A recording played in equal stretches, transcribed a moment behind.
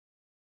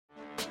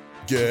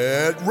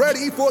Get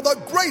ready for the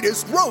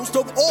greatest roast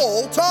of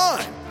all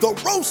time, the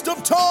Roast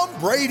of Tom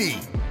Brady,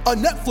 a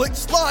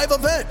Netflix live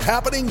event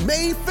happening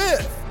May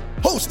 5th.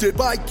 Hosted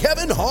by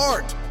Kevin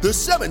Hart, the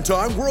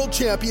 7-time world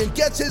champion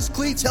gets his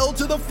cleats held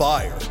to the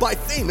fire by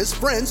famous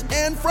friends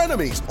and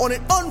frenemies on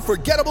an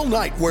unforgettable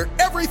night where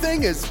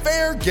everything is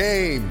fair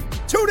game.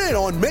 Tune in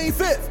on May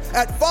 5th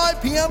at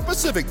 5 p.m.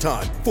 Pacific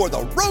time for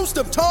the Roast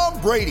of Tom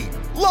Brady,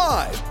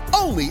 live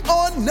only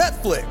on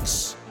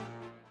Netflix.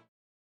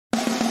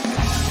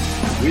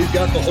 We've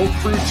got the whole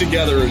crew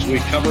together as we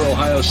cover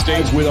Ohio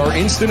State with our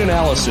instant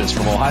analysis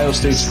from Ohio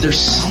State. There's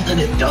something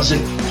that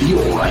doesn't feel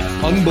right.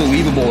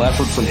 Unbelievable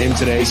effort from him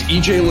today. Is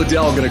E.J.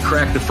 Liddell going to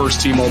crack the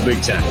first team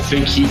All-Big Ten? I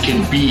think he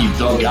can be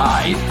the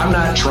guy. I'm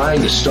not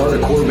trying to start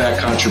a quarterback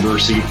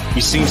controversy.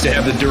 He seems to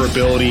have the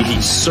durability. He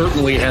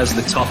certainly has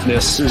the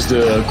toughness. This is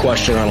the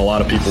question on a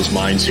lot of people's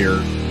minds here.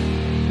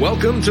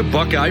 Welcome to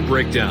Buckeye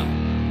Breakdown.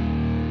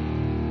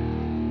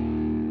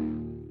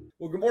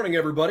 Well, good morning,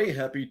 everybody.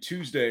 Happy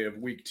Tuesday of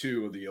week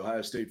 2 of the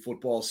Ohio State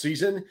football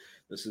season.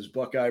 This is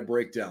Buckeye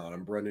Breakdown.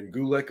 I'm Brendan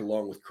Gulick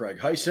along with Craig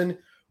Heisen.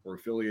 We're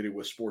affiliated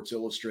with Sports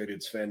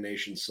Illustrated's Fan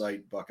Nation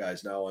site,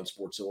 Buckeyes Now on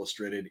Sports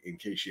Illustrated. In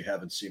case you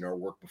haven't seen our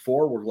work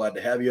before, we're glad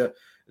to have you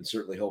and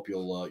certainly hope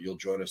you'll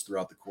join us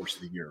throughout the course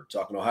of the year.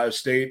 Talking Ohio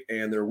State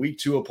and their week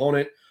 2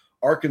 opponent,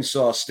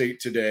 Arkansas State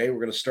today. We're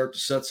going to start to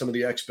set some of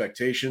the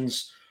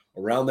expectations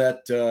around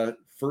that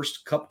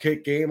first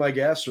cupcake game, I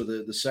guess, or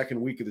the second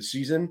week of the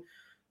season.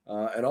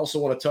 And also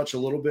want to touch a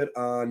little bit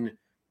on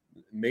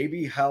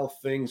maybe how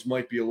things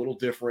might be a little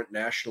different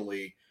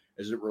nationally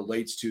as it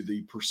relates to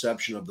the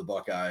perception of the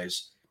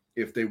Buckeyes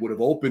if they would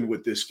have opened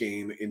with this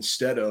game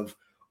instead of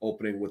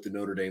opening with the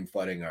Notre Dame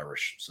Fighting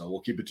Irish. So we'll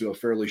keep it to a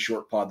fairly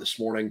short pod this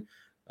morning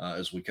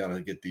as we kind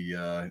of get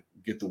the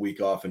week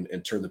off and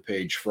turn the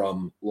page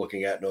from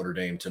looking at Notre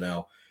Dame to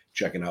now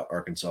checking out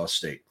Arkansas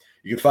State.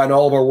 You can find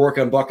all of our work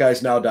on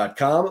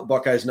BuckeyesNow.com.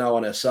 Buckeyes Now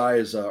on SI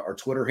is our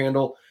Twitter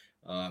handle.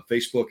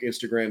 Facebook,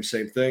 Instagram,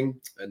 same thing.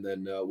 And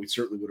then we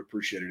certainly would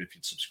appreciate it if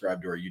you'd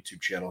subscribe to our YouTube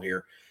channel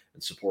here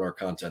and support our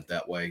content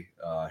that way.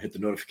 Hit the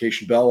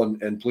notification bell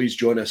and please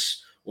join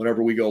us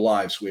whenever we go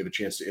live so we have a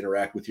chance to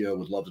interact with you.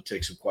 Would love to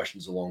take some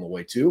questions along the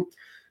way too.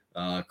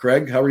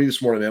 Craig, how are you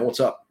this morning, man? What's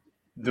up?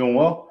 Doing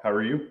well. How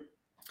are you?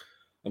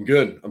 I'm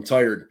good. I'm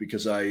tired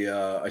because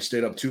I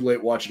stayed up too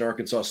late watching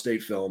Arkansas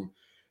State film.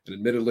 And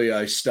admittedly,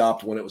 I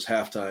stopped when it was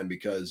halftime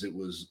because it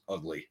was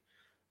ugly.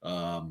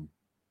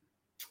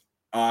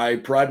 I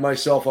pride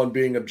myself on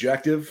being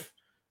objective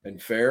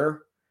and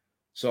fair,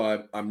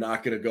 so I'm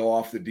not going to go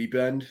off the deep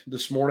end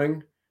this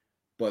morning,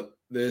 but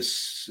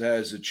this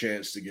has a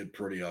chance to get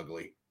pretty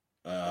ugly.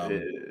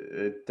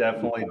 It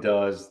definitely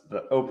does.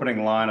 The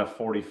opening line of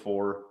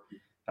 44,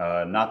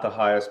 not the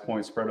highest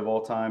point spread of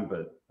all time,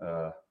 but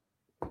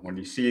when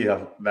you see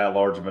that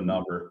large of a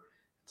number,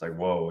 it's like,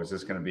 whoa, is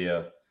this going to be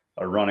a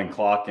running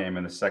clock game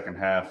in the second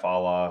half, a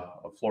la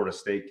a Florida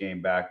State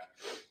game back,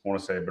 I want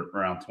to say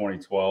around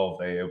 2012.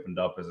 They opened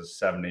up as a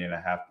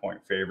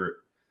 70.5-point favorite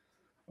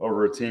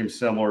over a team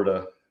similar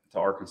to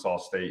Arkansas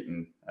State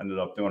and ended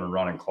up doing a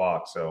running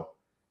clock. So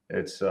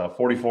it's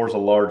 44 is a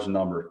large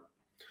number.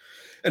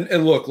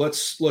 And look,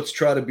 let's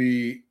try to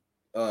be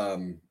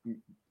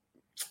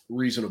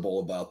reasonable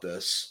about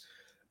this.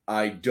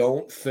 I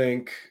don't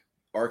think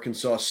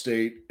Arkansas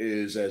State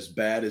is as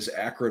bad as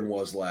Akron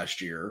was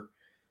last year.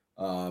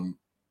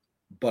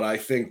 But I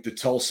think the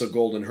Tulsa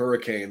Golden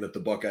Hurricane that the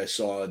Buckeyes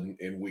saw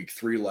in week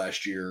 3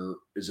 last year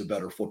is a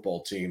better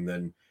football team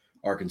than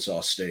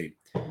Arkansas State.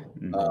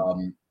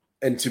 Mm-hmm.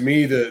 And to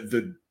me,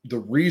 the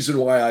reason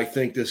why I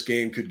think this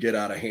game could get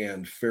out of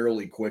hand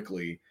fairly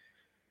quickly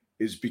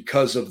is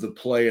because of the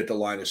play at the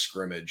line of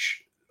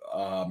scrimmage.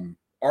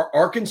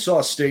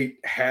 Arkansas State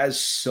has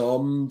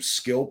some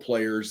skill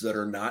players that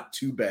are not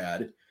too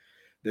bad.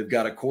 They've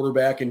got a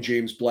quarterback in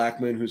James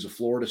Blackman, who's a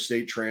Florida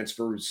State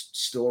transfer, who's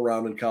still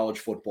around in college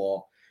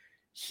football.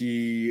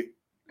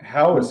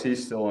 How is he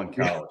still in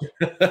college?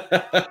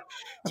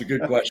 It's a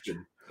good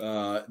question.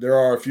 There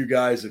are a few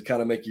guys that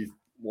kind of make you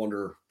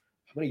wonder,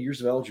 how many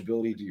years of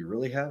eligibility do you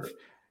really have?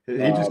 He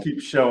just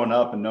keeps showing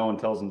up and no one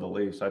tells him to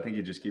leave. So I think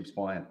he just keeps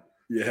playing.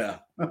 Yeah.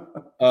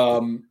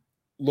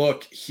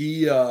 Look,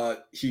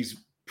 he's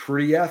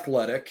pretty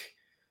athletic.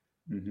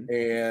 Mm-hmm.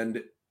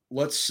 And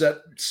let's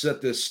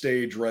set this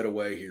stage right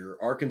away here.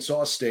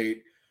 Arkansas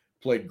State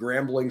played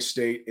Grambling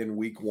State in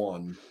week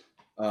 1,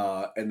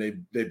 and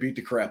they beat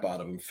the crap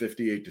out of them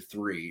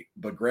 58-3.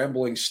 But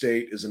Grambling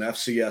State is an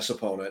FCS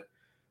opponent.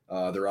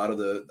 They're out of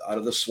the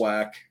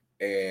SWAC,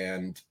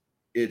 and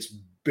it's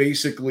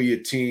basically a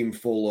team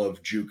full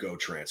of JUCO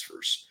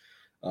transfers.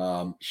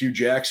 Hugh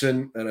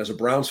Jackson, and as a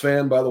Browns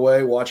fan, by the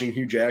way, watching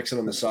Hugh Jackson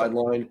on the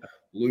sideline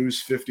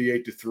lose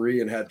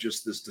 58-3 and have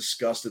just this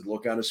disgusted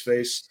look on his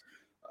face,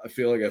 I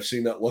feel like I've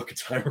seen that look a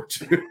time or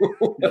two.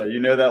 Yeah,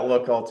 you know that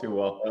look all too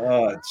well.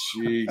 Oh,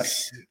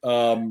 jeez.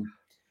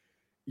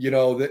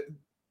 That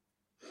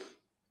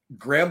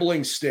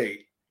Grambling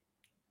State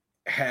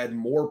had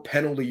more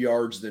penalty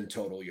yards than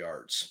total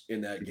yards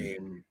in that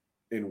game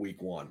in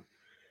week 1.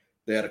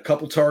 They had a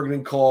couple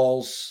targeting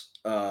calls.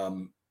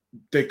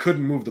 they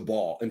couldn't move the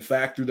ball. In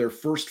fact, through their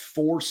first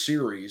 4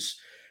 series,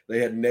 they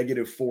had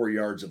 -4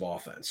 yards of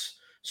offense.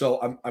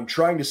 So I'm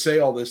trying to say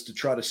all this to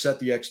try to set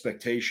the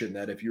expectation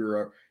that if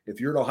you're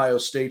an Ohio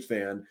State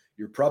fan,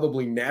 you're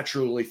probably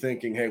naturally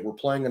thinking, hey, we're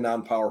playing a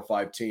non-Power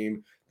 5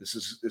 team. This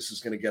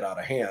is going to get out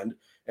of hand.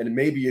 And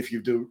maybe if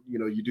you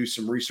do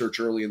some research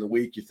early in the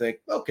week, you think,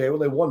 okay, well,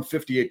 they won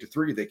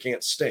 58-3. They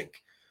can't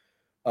stink.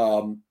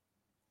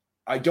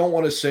 I don't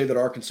want to say that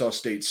Arkansas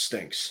State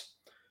stinks,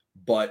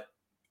 but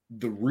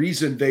the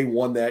reason they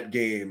won that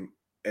game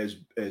as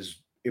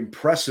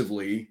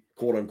impressively,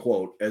 quote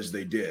unquote, as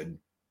they did,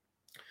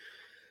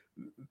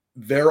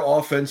 their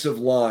offensive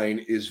line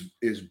is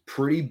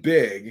pretty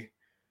big.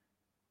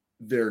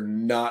 They're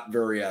not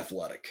very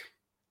athletic.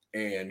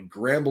 And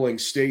Grambling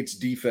State's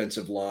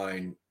defensive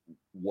line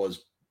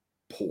was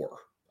poor.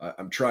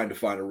 I'm trying to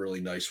find a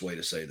really nice way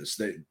to say this.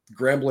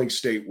 Grambling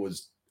State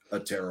was a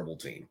terrible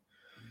team.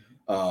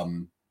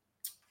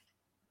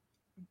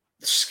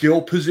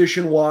 Skill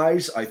position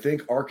wise, I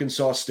think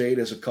Arkansas State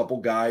has a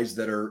couple guys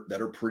that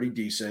are pretty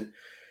decent.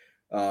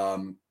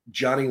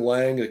 Johnny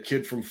Lang, a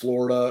kid from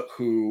Florida,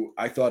 who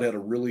I thought had a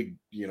really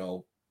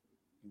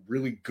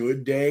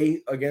good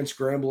day against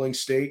Grambling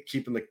State,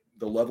 keeping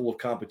the level of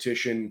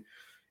competition,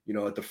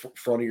 at the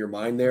front of your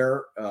mind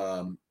there.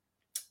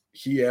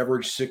 He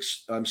averaged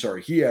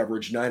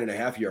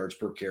 9.5 yards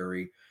per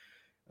carry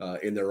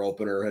in their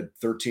opener, had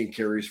 13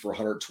 carries for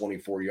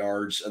 124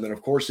 yards. And then,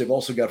 of course, they've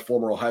also got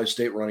former Ohio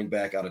State running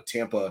back out of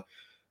Tampa,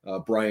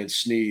 Brian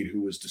Sneed,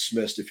 who was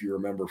dismissed, if you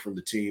remember, from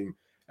the team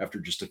after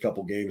just a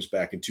couple games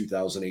back in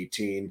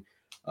 2018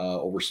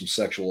 over some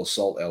sexual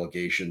assault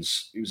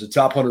allegations. He was a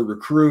top 100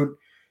 recruit,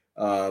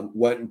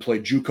 went and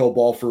played JUCO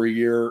ball for a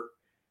year,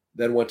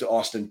 then went to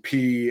Austin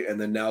Peay,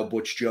 and then now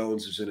Butch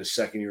Jones, who's in his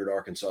second year at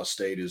Arkansas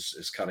State,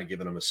 is kind of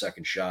giving him a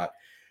second shot.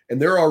 And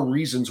there are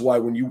reasons why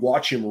when you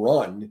watch him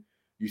run,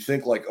 you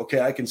think like, okay,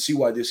 I can see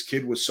why this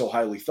kid was so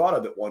highly thought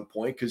of at one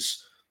point,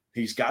 because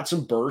he's got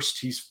some burst,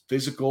 he's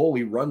physical,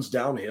 he runs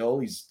downhill,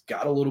 he's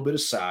got a little bit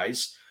of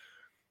size.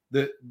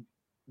 The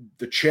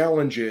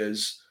challenge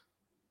is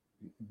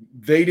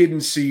they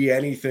didn't see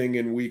anything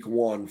in week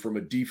 1 from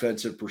a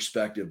defensive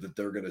perspective that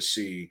they're going to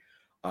see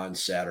on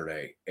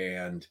Saturday.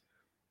 And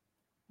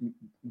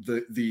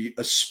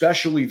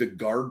especially the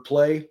guard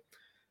play,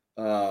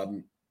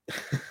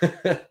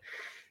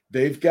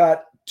 they've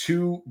got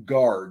 2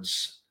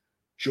 guards.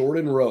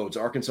 Jordan Rhodes,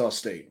 Arkansas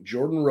State.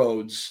 Jordan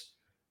Rhodes,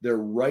 their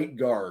right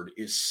guard,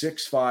 is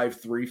 6'5",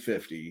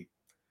 350.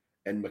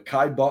 And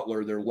Mekhi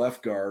Butler, their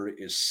left guard,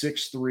 is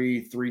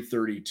 6'3",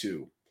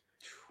 332.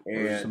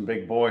 And there's some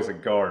big boys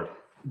at guard.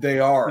 They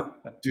are.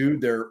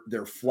 Dude,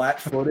 they're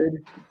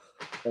flat-footed.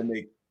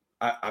 And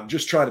I'm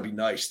just trying to be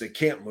nice. They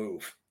can't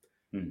move.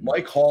 Mm-hmm.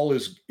 Mike Hall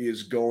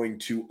is going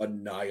to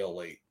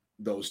annihilate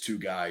those 2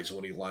 guys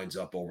when he lines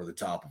up over the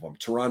top of them.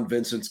 Teron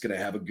Vincent's going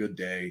to have a good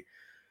day.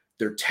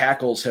 Their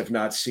tackles have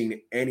not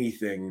seen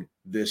anything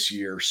this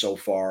year so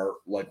far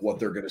like what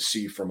they're going to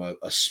see from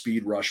a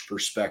speed rush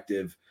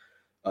perspective.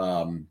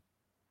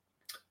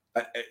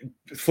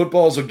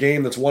 Football is a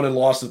game that's won and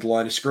lost at the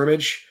line of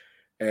scrimmage,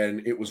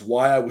 and it was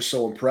why I was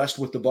so impressed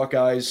with the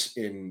Buckeyes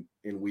in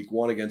week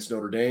 1 against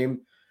Notre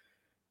Dame.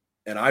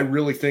 And I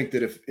really think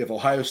that if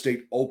Ohio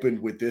State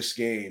opened with this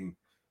game,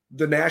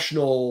 the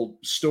national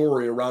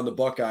story around the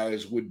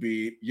Buckeyes would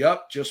be,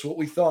 yep, just what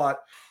we thought.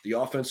 The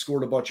offense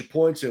scored a bunch of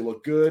points. They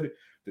look good.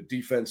 The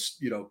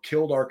defense,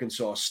 killed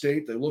Arkansas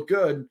State. They look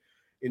good.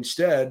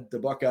 Instead, the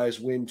Buckeyes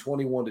win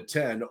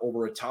 21-10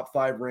 over a top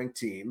 5 ranked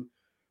team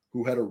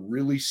who had a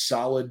really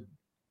solid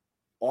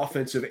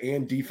offensive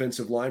and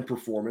defensive line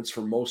performance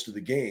for most of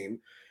the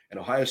game. And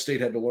Ohio State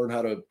had to learn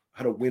how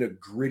to win a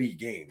gritty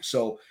game.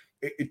 So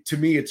to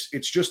me, it's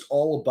just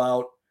all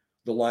about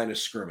the line of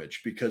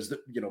scrimmage, because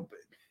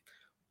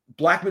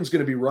Blackman's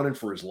going to be running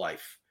for his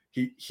life.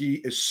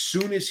 He as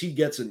soon as he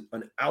gets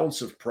an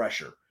ounce of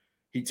pressure,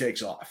 he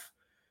takes off.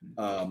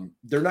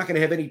 They're not going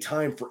to have any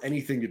time for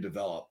anything to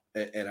develop.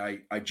 And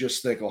I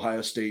just think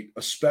Ohio State,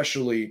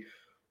 especially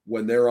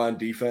when they're on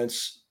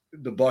defense,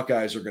 the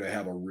Buckeyes are going to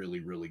have a really,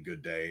 really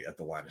good day at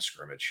the line of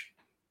scrimmage.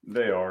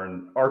 They are.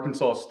 And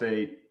Arkansas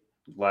State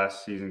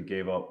last season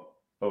gave up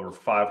over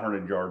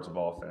 500 yards of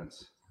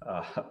offense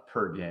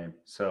per game.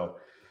 So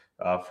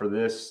for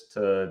this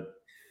to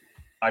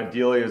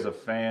ideally, as a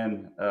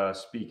fan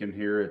speaking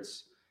here,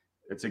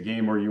 it's a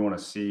game where you want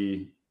to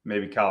see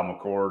maybe Kyle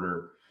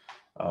McCord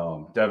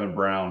or Devin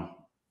Brown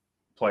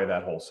play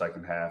that whole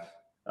second half.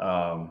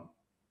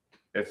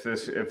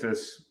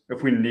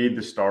 If we need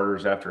the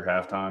starters after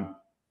halftime,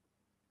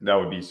 that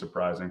would be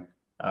surprising.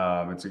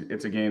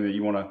 It's a game that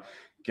you want to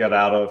get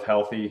out of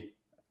healthy,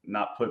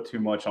 not put too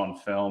much on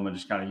film, and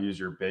just kind of use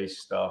your base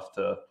stuff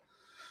to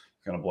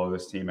kind of blow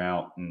this team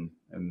out and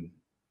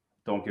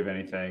don't give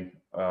anything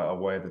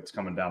away that's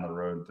coming down the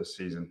road this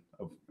season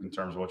in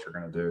terms of what you're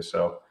going to do.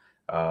 So,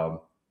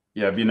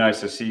 it'd be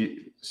nice to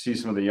see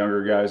some of the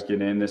younger guys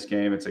get in this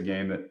game. It's a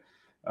game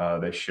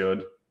that they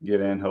should get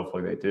in.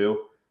 Hopefully they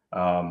do.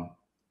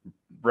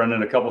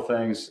 Brendan, a couple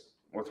things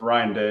with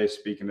Ryan Day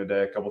speaking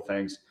today, a couple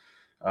things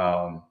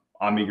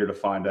I'm eager to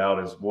find out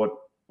is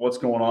what's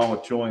going on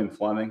with Julian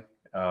Fleming.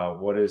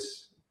 What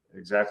is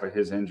exactly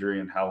his injury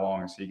and how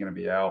long is he going to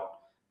be out?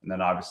 And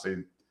then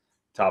obviously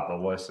top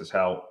of the list is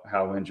how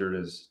injured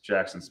is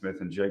Jackson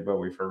Smith and Jigba.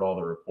 We've heard all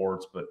the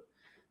reports, but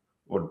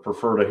would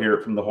prefer to hear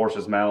it from the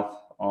horse's mouth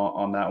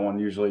on that one.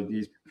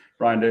 Usually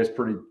Ryan Day is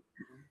pretty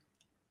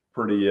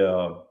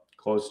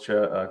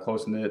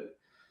close knit,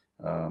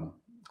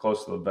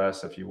 close to the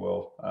vest, if you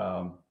will,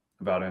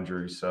 about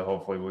injuries. So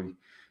hopefully we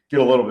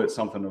get a little bit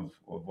something of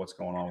what's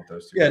going on with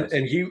those two guys.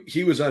 And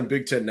he was on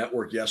Big Ten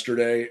Network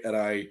yesterday, and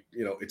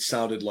it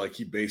sounded like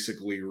he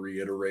basically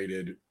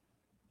reiterated,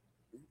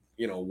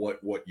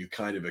 what you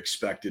kind of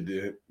expected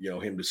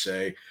him to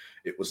say.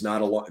 It's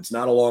not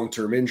a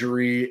long-term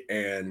injury,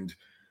 and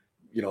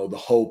the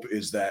hope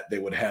is that they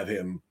would have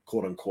him,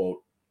 quote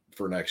unquote,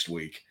 for next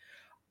week.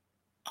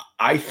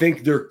 I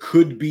think there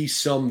could be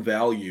some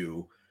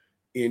value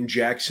in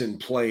Jackson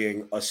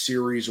playing a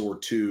series or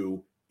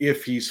two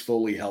if he's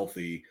fully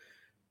healthy,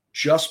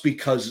 just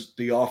because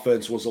the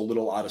offense was a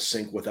little out of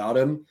sync without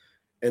him.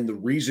 And the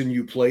reason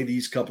you play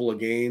these couple of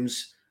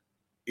games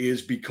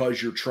is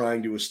because you're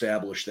trying to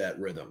establish that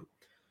rhythm.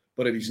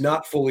 But if he's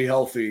not fully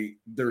healthy,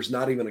 there's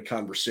not even a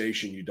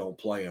conversation you don't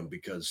play him,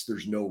 because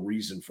there's no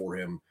reason for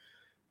him,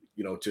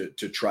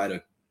 to try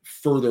to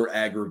further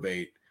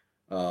aggravate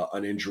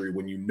an injury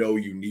when you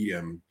need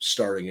him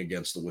starting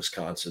against the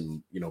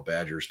Wisconsin,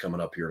 Badgers coming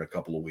up here in a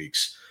couple of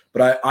weeks.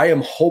 But I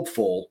am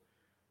hopeful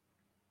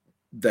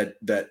that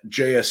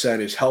JSN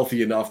is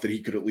healthy enough that he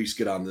could at least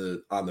get on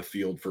the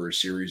field for a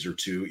series or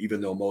two,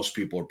 even though most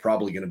people are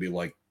probably going to be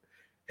like,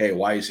 hey,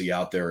 why is he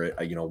out there?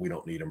 We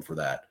don't need him for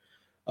that.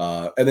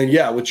 And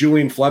then, with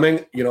Julian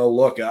Fleming,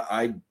 look,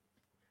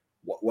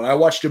 when I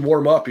watched him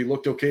warm up, he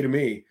looked okay to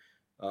me.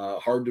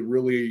 Hard to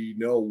really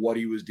know what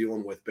he was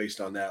dealing with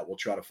based on that. We'll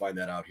try to find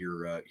that out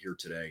here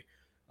today.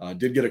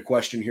 Did get a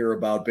question here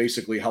about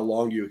basically how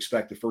long do you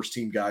expect the first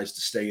team guys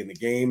to stay in the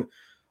game.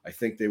 I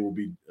think they will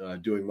be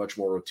doing much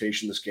more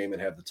rotation this game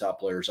and have the top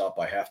players out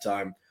by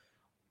halftime.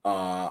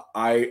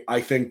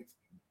 I think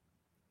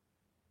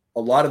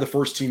a lot of the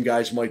first team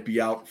guys might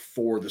be out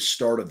for the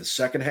start of the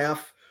second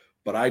half,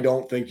 but I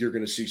don't think you're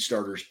going to see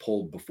starters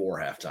pulled before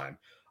halftime.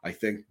 I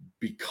think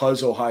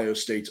because Ohio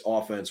State's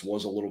offense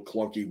was a little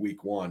clunky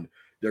week one,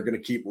 they're going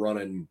to keep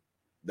running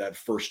that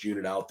first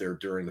unit out there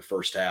during the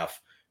first half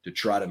to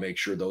try to make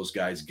sure those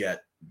guys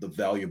get the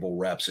valuable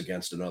reps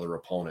against another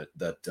opponent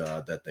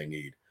that they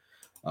need.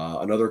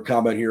 Another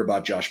comment here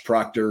about Josh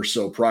Proctor.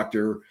 So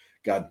Proctor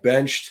got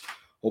benched.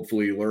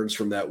 Hopefully he learns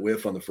from that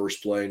whiff on the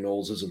first play.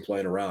 Knowles isn't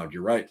playing around.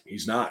 You're right.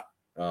 He's not.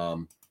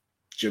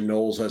 Jim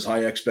Knowles has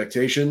high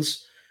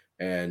expectations,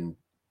 and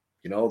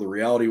the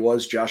reality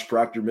was Josh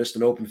Proctor missed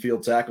an open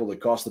field tackle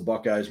that cost the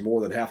Buckeyes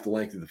more than half the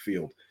length of the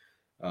field.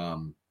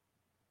 And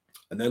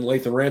then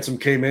Lathan Ransom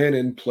came in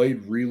and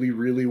played really,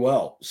 really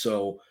well.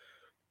 So,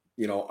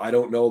 I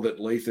don't know that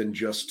Lathan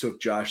just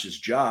took Josh's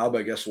job.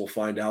 I guess we'll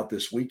find out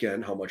this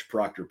weekend how much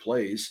Proctor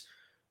plays.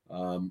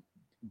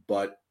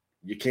 But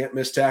you can't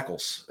miss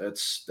tackles.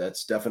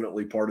 That's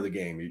definitely part of the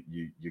game.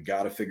 You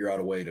got to figure out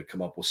a way to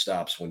come up with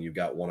stops when you've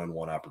got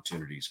one-on-one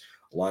opportunities.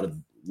 A lot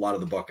of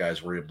the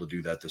Buckeyes were able to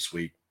do that this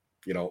week.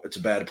 It's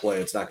a bad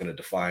play. It's not going to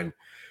define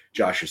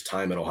Josh's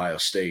time at Ohio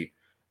State,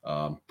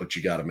 but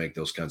you got to make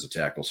those kinds of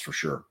tackles for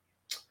sure.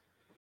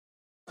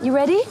 You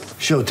ready?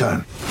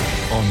 Showtime.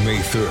 On May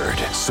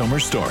 3rd, summer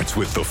starts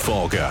with The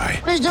Fall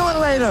Guy. Let's do it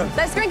later.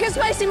 Let's drink a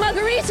spicy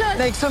margarita.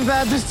 Make some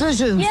bad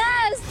decisions.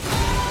 Yes.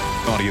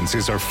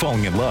 Audiences are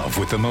falling in love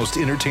with the most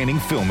entertaining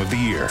film of the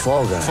year.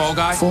 Fall Guy. Fall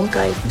Guy? Fall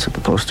Guy. That's what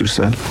the poster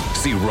said.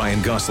 See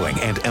Ryan Gosling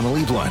and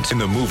Emily Blunt in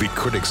the movie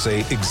critics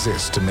say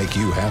exists to make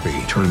you happy.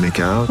 Trying to make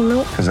it out?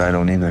 Nope. Because I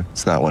don't either.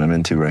 It's not what I'm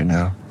into right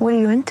now. What are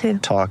you into?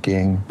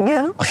 Talking.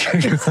 Yeah.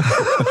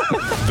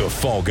 The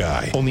Fall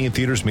Guy. Only in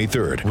theaters May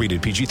 3rd.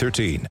 Rated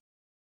PG-13.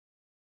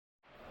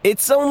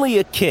 It's only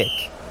a kick.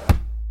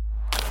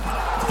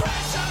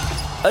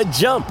 A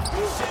jump.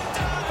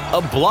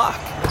 A block.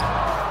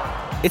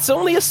 It's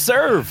only a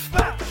serve.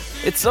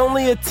 It's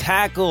only a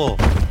tackle.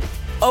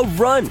 A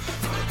run.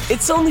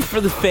 It's only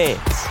for the fans.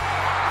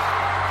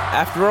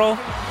 After all,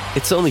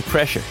 it's only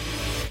pressure.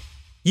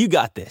 You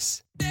got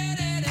this.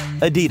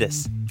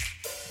 Adidas.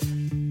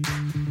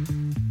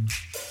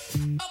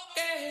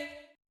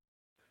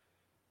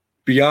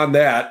 Beyond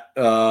that,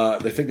 I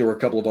think there were a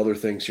couple of other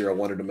things here I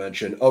wanted to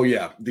mention. Oh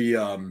yeah,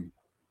 the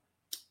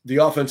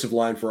offensive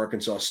line for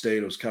Arkansas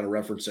State was kind of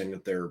referencing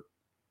that they're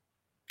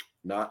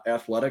not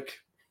athletic,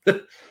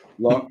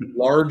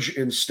 large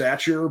in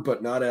stature,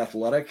 but not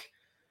athletic.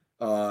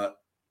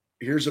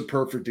 Here's a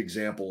perfect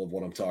example of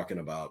what I'm talking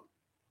about.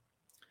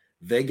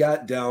 They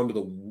got down to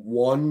the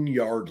 1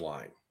 yard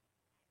line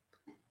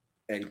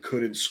and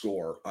couldn't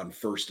score on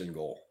 1st and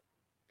goal.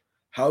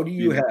 How do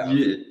you have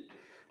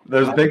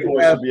those big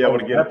boys should be able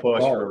to get a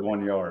push for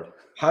 1 yard?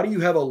 How do you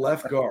have a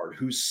left guard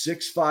who's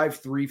 6'5",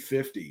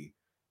 350,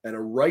 and a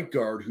right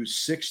guard who's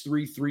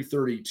 6'3",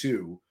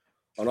 332,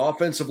 an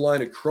offensive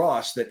line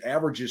across that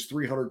averages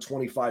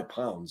 325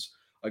 pounds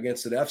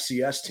against an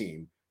FCS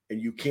team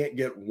and you can't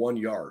get 1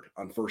 yard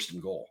on 1st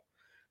and goal.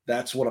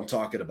 That's what I'm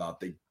talking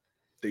about.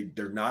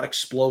 They're not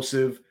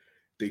explosive.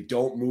 They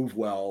don't move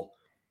well.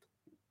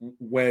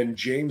 When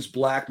James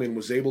Blackman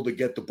was able to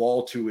get the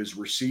ball to his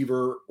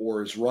receiver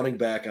or his running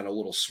back on a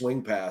little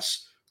swing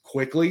pass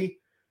quickly,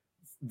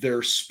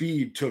 their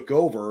speed took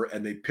over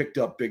and they picked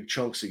up big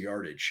chunks of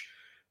yardage.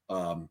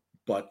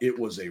 But it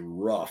was a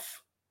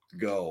rough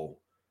go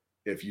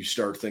if you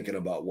start thinking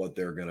about what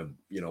they're going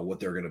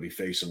to be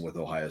facing with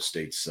Ohio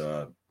State's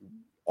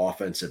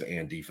offensive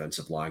and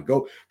defensive line.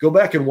 Go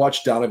back and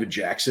watch Donovan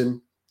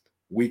Jackson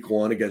week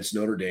 1 against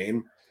Notre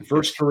Dame.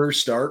 First career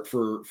start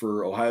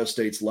for Ohio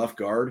State's left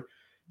guard.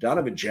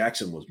 Donovan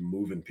Jackson was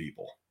moving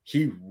people.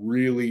 He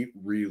really,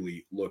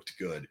 really looked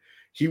good.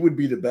 He would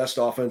be the best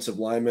offensive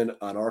lineman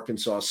on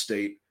Arkansas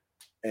State,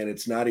 and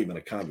it's not even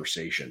a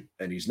conversation.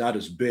 And he's not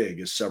as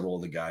big as several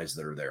of the guys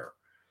that are there.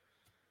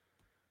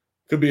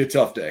 Could be a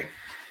tough day.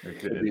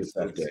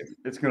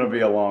 It's going to be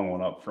a long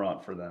one up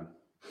front for them.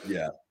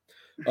 Yeah.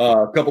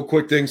 A couple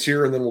quick things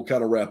here, and then we'll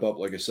kind of wrap up,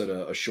 like I said,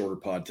 a shorter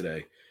pod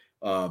today.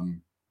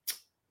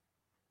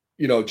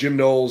 Jim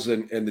Knowles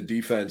and the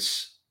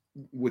defense,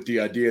 with the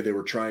idea they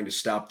were trying to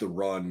stop the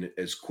run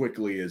as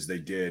quickly as they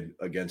did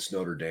against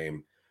Notre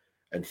Dame,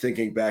 and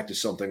thinking back to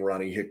something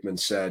Ronnie Hickman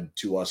said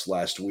to us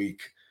last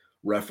week,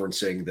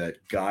 referencing that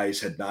guys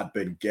had not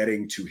been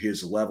getting to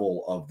his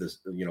level of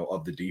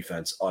the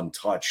defense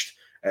untouched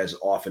as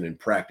often in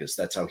practice.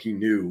 That's how he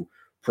knew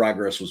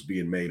progress was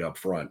being made up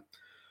front.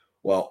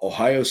 Well,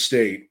 Ohio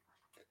State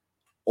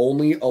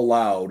only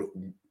allowed,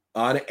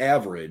 on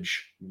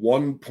average,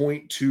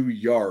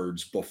 1.2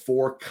 yards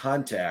before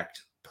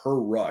contact per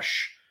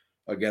rush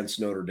against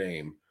Notre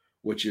Dame,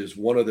 which is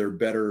one of their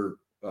better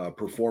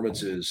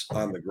performances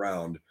on the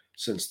ground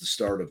since the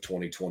start of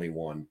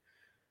 2021.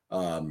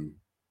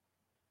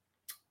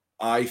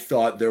 I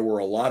thought there were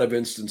a lot of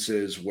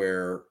instances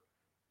where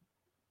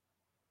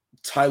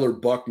Tyler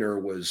Buchner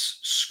was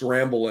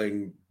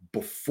scrambling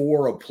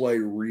before a play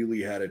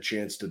really had a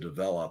chance to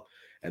develop,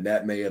 and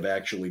that may have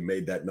actually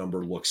made that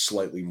number look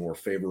slightly more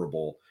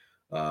favorable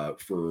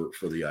for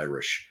the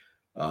Irish.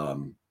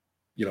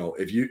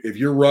 If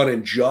you're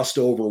running just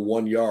over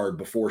 1 yard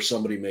before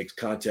somebody makes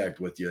contact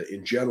with you,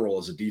 in general,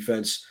 as a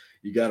defense,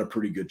 you got a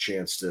pretty good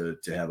chance to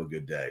have a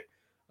good day.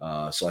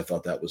 So I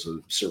thought that was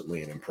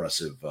certainly an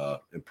impressive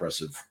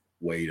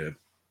way to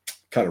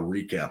kind of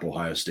recap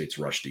Ohio State's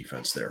rush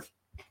defense there.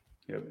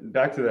 Yeah,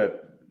 back to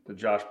the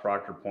Josh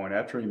Proctor point.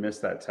 After he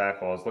missed that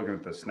tackle, I was looking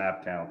at the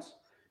snap counts.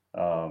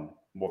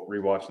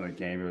 Rewatching the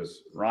game, it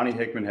was Ronnie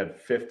Hickman had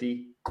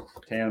 50,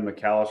 Tannen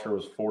McAllister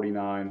was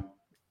 49,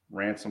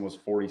 Ransom was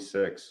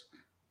 46,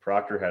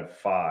 Proctor had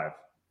 5,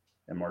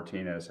 and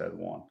Martinez had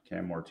 1.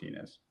 Cam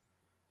Martinez.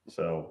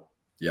 So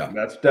yeah,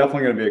 that's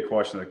definitely going to be a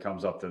question that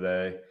comes up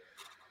today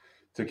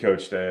to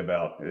Coach Day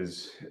about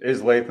is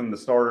Latham the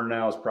starter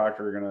now? Is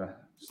Proctor going to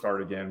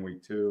start again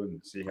week 2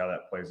 and see how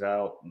that plays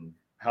out and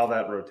how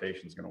that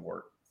rotation is going to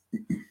work?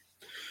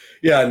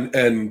 Yeah,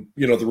 and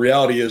the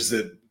reality is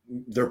that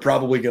they're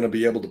probably going to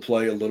be able to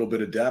play a little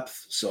bit of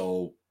depth.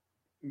 So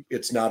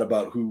it's not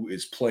about who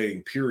is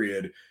playing,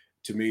 period,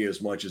 to me,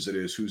 as much as it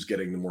is who's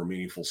getting the more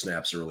meaningful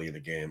snaps early in the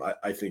game.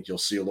 I think you'll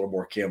see a little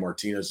more Cam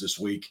Martinez this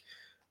week.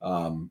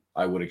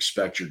 I would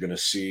expect you're going to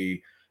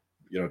see,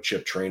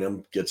 Chip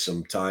Trainum get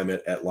some time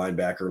at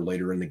linebacker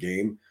later in the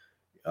game.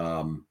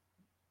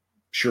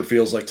 Sure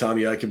feels like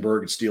Tommy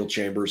Eichenberg and Steele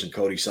Chambers and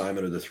Cody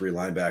Simon are the 3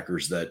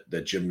 linebackers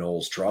that Jim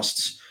Knowles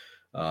trusts.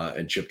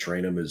 And Chip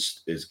Trainum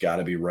is got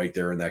to be right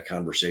there in that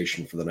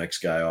conversation for the next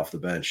guy off the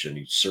bench. And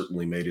he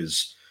certainly made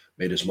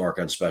his mark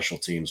on special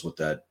teams with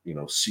that,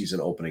 season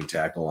opening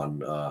tackle on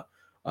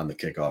the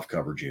kickoff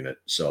coverage unit.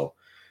 So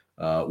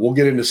we'll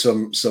get into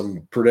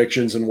some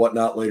predictions and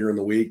whatnot later in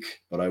the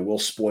week, but I will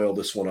spoil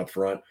this one up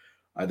front.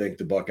 I think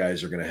the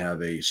Buckeyes are going to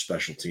have a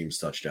special teams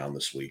touchdown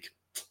this week.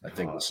 I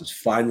think this is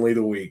finally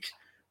the week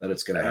that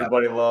it's going to happen.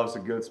 Everybody loves a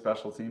good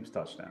special teams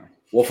touchdown.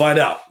 We'll find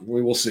out.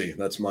 We will see.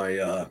 That's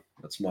my I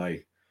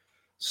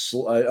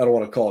don't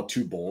want to call it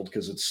too bold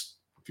because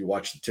if you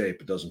watch the tape,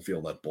 it doesn't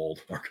feel that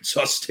bold.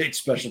 Arkansas State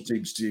special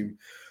teams team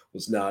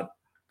was not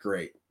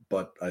great,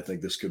 but I think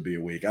this could be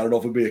a week. I don't know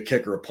if it'll be a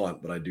kick or a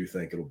punt, but I do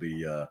think it'll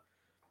be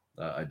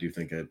I do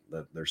think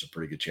that there's a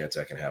pretty good chance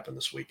that can happen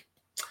this week.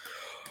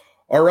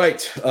 All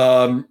right.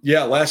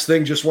 Last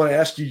thing, just want to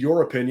ask you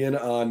your opinion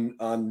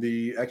on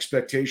the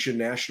expectation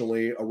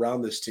nationally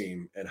around this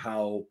team and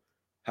how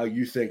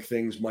you think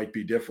things might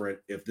be different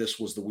if this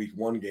was the week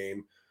 1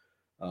 game,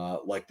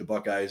 like the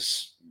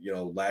Buckeyes,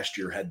 last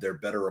year had their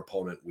better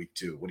opponent week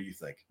 2. What do you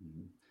think?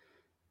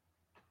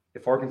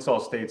 If Arkansas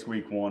State's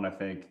week 1, I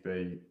think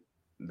they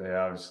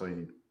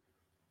obviously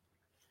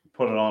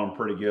put it on them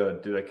pretty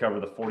good. Do they cover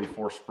the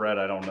 44 spread?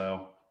 I don't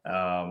know.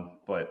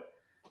 But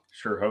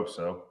sure hope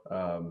so.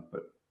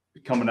 But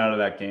coming out of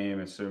that game,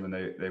 assuming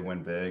they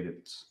win big,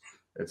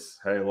 it's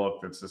hey, look,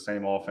 it's the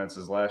same offense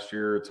as last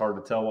year. It's hard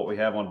to tell what we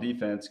have on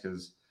defense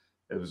because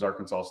it was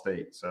Arkansas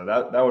State. So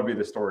that would be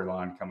the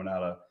storyline coming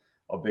out of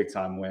a big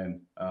time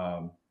win.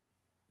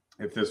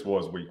 if this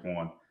was week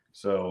one.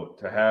 So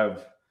to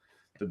have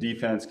the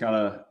defense kind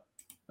of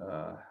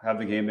have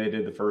the game they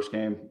did the first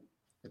game,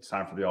 it's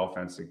time for the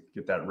offense to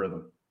get that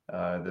rhythm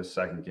this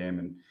second game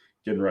and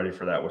getting ready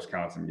for that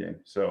Wisconsin game.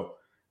 So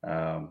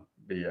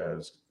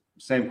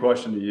same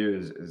question to you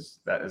is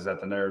that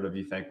the narrative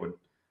you think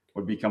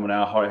would be coming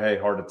out? Hard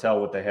to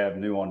tell what they have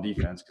new on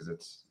defense because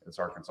it's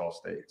Arkansas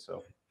State.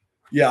 So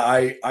yeah,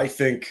 I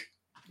think,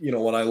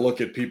 when I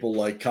look at people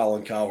like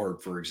Colin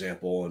Cowherd, for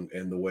example,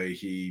 and the way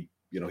he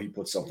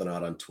put something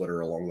out on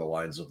Twitter along the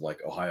lines of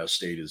like Ohio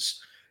State is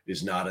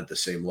not at the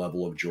same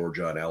level of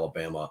Georgia and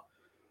Alabama.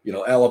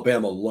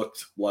 Alabama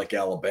looked like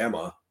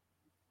Alabama,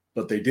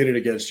 but they did it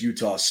against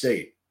Utah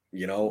State.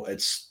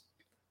 It's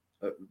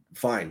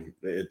fine.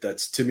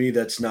 To me,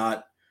 that's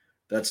not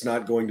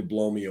going to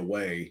blow me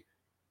away,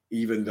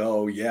 even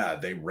though,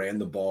 they ran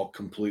the ball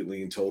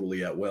completely and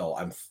totally at will.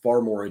 I'm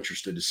far more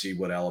interested to see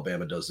what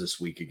Alabama does this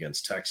week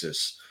against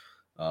Texas,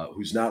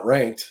 who's not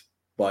ranked,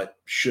 but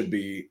should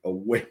be a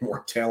way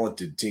more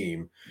talented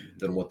team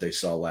than what they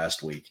saw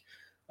last week.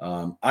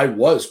 I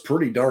was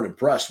pretty darn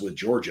impressed with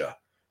Georgia.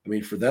 I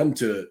mean, for them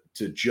to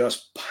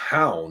just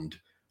pound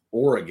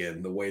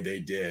Oregon the way they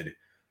did,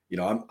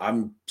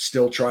 I'm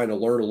still trying to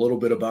learn a little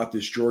bit about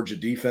this Georgia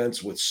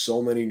defense with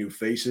so many new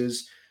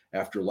faces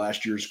after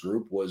last year's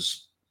group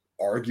was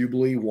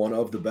arguably one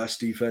of the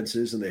best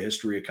defenses in the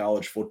history of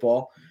college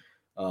football,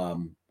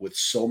 with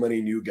so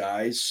many new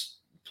guys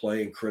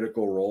playing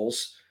critical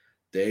roles.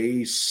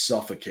 They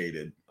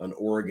suffocated an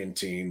Oregon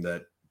team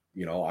that,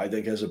 I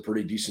think has a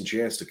pretty decent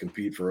chance to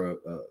compete for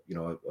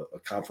a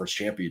conference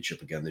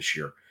championship again this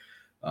year.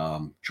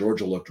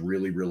 Georgia looked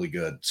really, really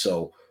good.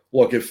 So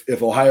look,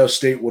 if Ohio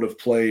State would have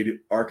played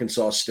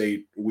Arkansas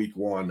State week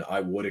one, I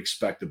would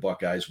expect the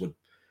Buckeyes would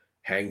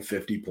hang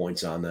 50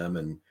 points on them.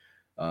 And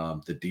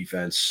the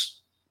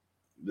defense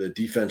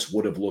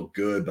would have looked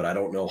good, but I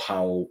don't know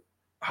how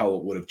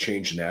it would have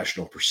changed the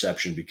national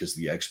perception because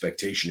the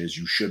expectation is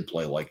you should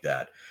play like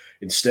that.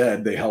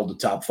 Instead, they held the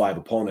top 5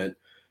 opponent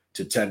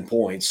to 10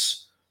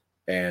 points.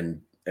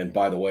 And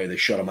by the way, they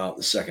shut them out in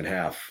the second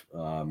half.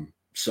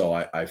 So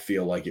I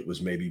feel like it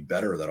was maybe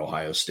better that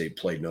Ohio State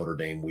played Notre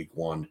Dame week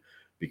one,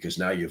 because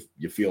now you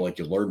feel like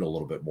you learned a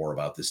little bit more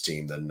about this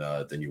team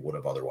than you would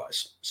have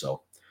otherwise.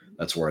 So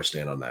that's where I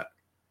stand on that.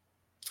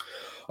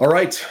 All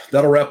right,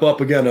 that'll wrap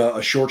up again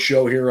a short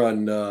show here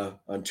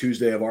on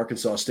Tuesday of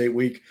Arkansas State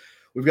week.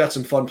 We've got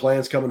some fun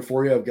plans coming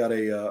for you. I've got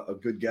a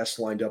good guest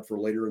lined up for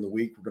later in the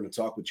week. We're going to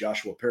talk with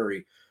Joshua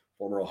Perry,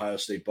 former Ohio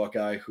State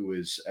Buckeye, who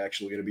is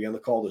actually going to be on the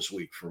call this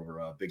week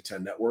for Big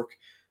Ten Network.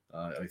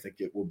 I think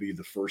it will be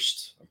the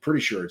first, I'm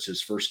pretty sure it's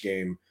his first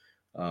game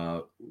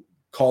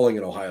calling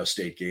an Ohio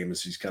State game,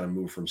 as he's kind of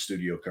moved from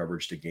studio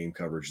coverage to game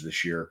coverage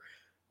this year.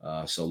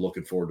 So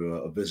looking forward to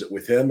a visit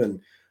with him,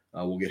 and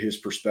we'll get his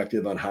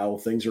perspective on how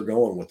things are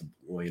going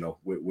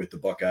with the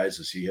Buckeyes,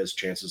 as he has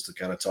chances to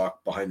kind of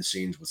talk behind the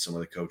scenes with some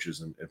of the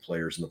coaches and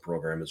players in the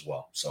program as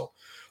well. So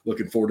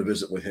looking forward to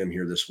visit with him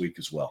here this week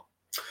as well.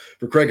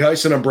 For Craig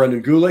Heisen, I'm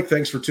Brendan Gulick.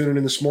 Thanks for tuning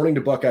in this morning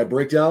to Buckeye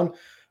Breakdown.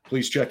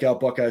 Please check out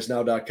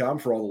BuckeyesNow.com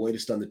for all the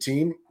latest on the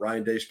team.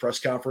 Ryan Day's press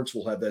conference,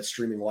 we'll have that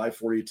streaming live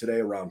for you today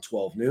around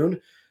 12 noon.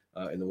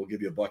 And then we'll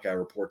give you a Buckeye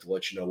report to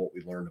let you know what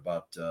we learned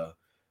about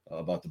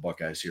the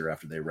Buckeyes here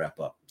after they wrap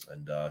up.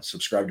 And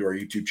subscribe to our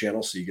YouTube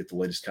channel so you get the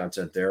latest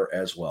content there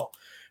as well.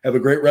 Have a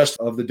great rest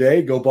of the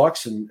day. Go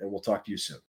Bucks, and we'll talk to you soon.